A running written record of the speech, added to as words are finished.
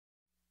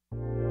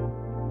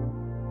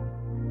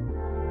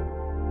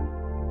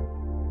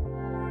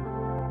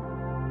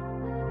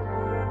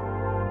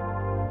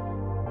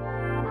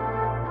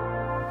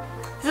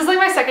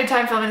my second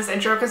time filming this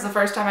intro because the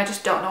first time I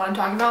just don't know what I'm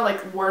talking about,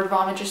 like word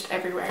vomit just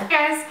everywhere. Hey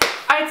guys,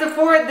 alright, so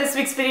for this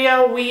week's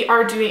video, we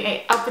are doing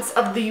a outfits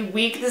of the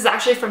week. This is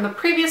actually from the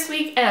previous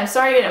week, and I'm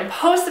sorry I didn't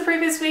post the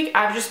previous week.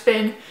 I've just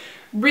been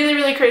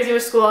really crazy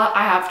with school.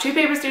 I have 2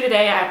 papers due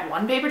today, I have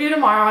 1 paper due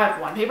tomorrow, I have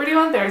 1 paper due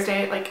on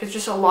Thursday. Like, it's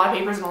just a lot of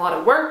papers and a lot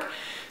of work.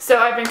 So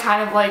I've been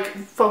kind of like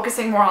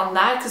focusing more on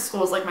that because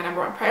school is like my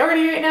 #1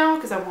 priority right now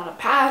because I want to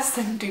pass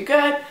and do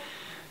good.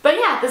 But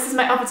yeah, this is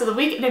my outfits of the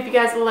week, and if you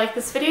guys like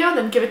this video,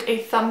 then give it a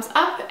thumbs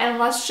up and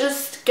let's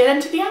just get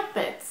into the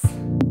outfits.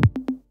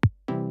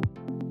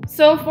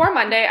 So for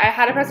Monday, I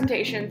had a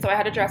presentation, so I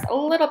had to dress a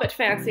little bit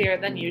fancier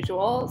than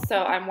usual.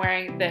 So I'm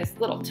wearing this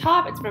little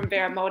top. It's from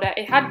Vera Moda.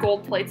 It had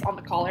gold plates on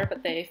the collar,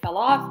 but they fell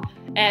off.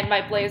 And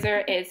my blazer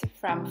is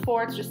from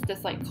Ford. It's just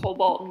this like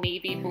cobalt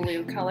navy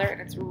blue color,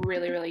 and it's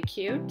really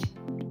cute.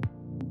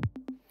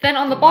 Then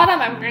on the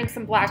bottom, I'm wearing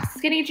some black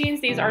skinny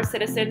jeans. These are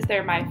Citizens.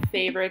 They're my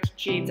favorite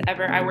jeans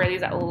ever. I wear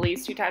these at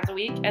least 2 times a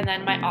week. And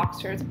then my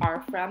Oxfords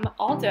are from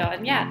Aldo.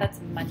 And yeah, that's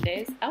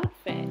Monday's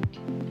outfit.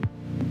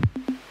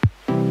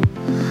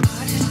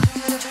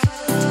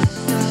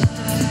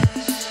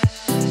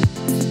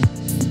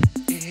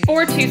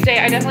 For Tuesday,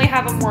 I definitely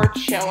have a more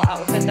chill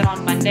outfit than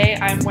on Monday.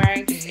 I'm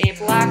wearing just a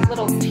black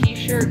little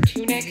t-shirt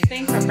tunic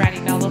thing from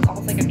Brandy Melville. It's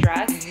almost like a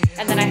dress.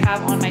 And then I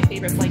have on my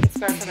favorite blanket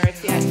scarf from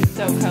Aritzia. It's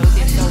so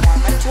cozy and so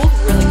warm. My school's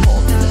really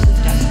cold, so this is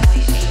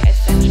definitely an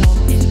essential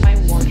in my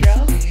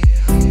wardrobe.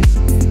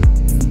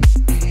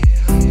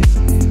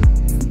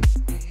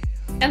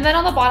 And then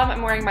on the bottom,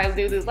 I'm wearing my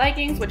Lulu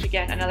leggings, which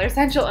again, another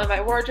essential in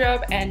my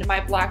wardrobe, and my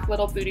black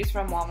little booties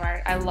from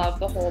Walmart. I love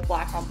the whole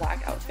black on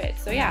black outfit.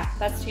 So yeah,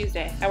 that's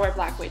Tuesday. I wear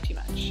black way too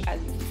much,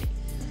 as you can see.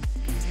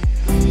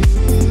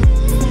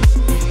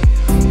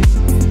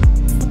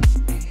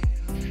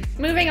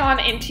 Moving on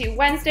into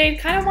Wednesday,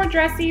 kind of more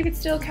dressy, but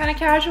still kind of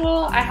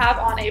casual. I have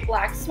on a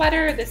black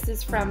sweater. This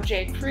is from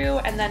J. Crew,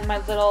 and then my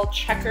little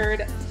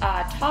checkered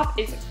top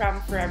is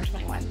from Forever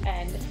 21.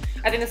 And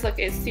I think this look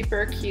is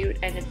super cute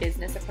and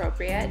business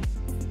appropriate.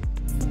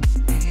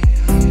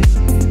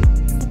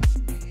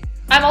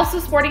 I'm also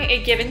sporting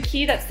a Given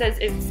key that says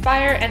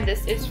Inspire, and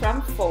this is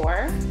from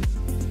 4.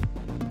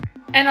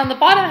 And on the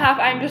bottom half,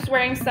 I'm just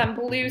wearing some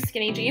blue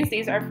skinny jeans.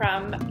 These are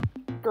from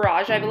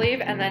Garage, I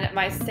believe, and then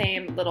my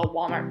same little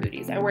Walmart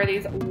booties. I wear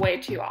these way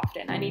too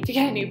often. I need to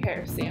get a new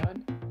pair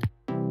soon.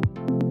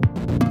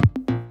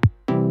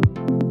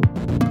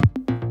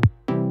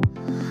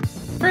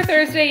 For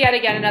Thursday, yet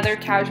again, another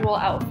casual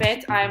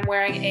outfit. I'm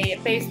wearing a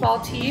baseball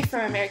tee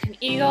from American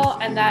Eagle,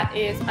 and that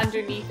is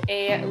underneath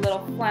a little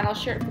flannel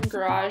shirt from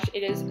Garage.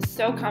 It is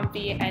so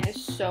comfy and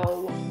is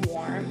so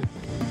warm.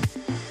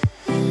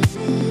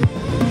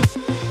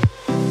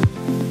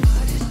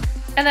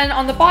 And then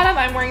on the bottom,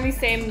 I'm wearing these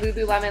same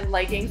Lululemon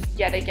leggings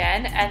yet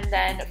again. And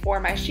then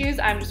for my shoes,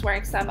 I'm just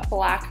wearing some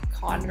black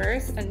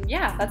Converse. And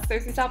yeah, that's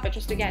Thursday's outfit.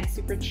 Just again,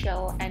 super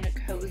chill and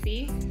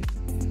cozy.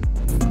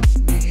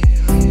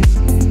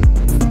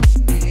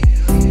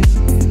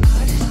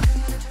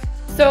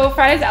 So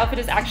Friday's outfit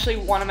is actually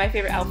one of my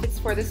favorite outfits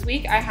for this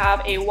week. I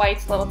have a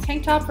white little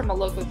tank top from a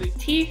local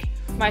boutique.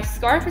 My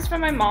scarf is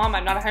from my mom.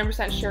 I'm not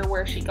 100% sure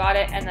where she got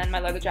it. And then my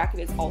leather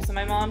jacket is also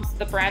my mom's.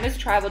 The brand is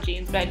Tribal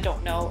Jeans, but I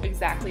don't know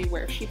exactly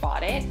where she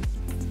bought it.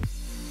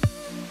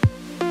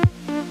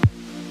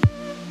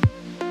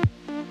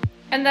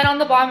 And then on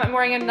the bottom, I'm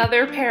wearing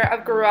another pair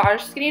of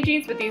Garage skinny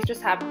jeans, but these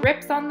just have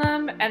rips on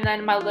them. And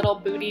then my little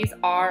booties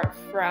are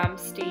from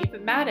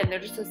Steve Madden. They're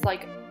just this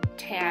like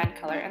tan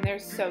color, and they're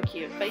so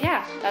cute. But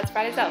yeah, that's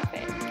Friday's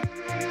outfit.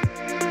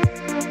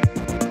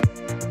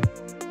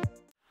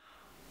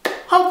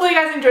 Hopefully you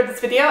guys enjoyed this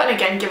video, and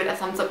again, give it a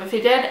thumbs up if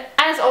you did. And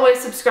as always,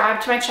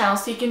 subscribe to my channel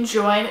so you can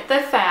join the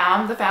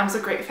fam. The fam's a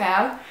great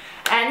fam.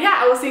 And yeah,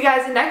 I will see you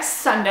guys next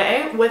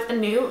Sunday with a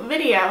new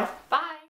video.